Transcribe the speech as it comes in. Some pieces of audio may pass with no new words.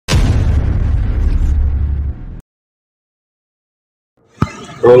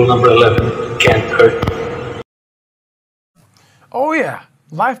Rule number 11, can't hurt me. Oh yeah,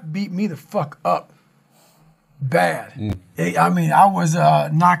 life beat me the fuck up bad. I mean, I was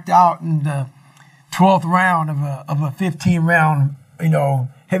knocked out in the 12th round of a 15-round,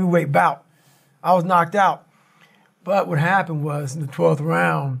 heavyweight bout. I was knocked out. But what happened was in the 12th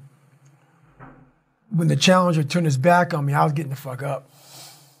round, when the challenger turned his back on me, I was getting the fuck up.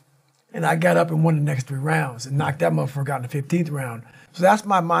 And I got up and won the next 3 rounds and knocked that motherfucker out in the 15th round. So that's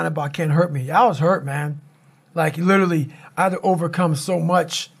my mind about can't hurt me. I was hurt, man. Like literally, I had to overcome so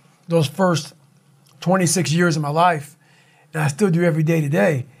much those first 26 years of my life. And I still do every day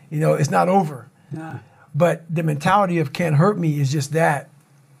today. It's not over. Nah. But the mentality of can't hurt me is just that.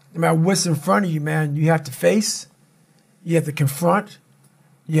 No matter what's in front of you, man, you have to face, you have to confront,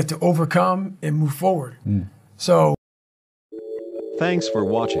 you have to overcome and move forward. So. Thanks for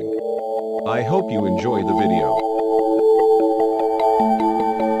watching. I hope you enjoyed the video.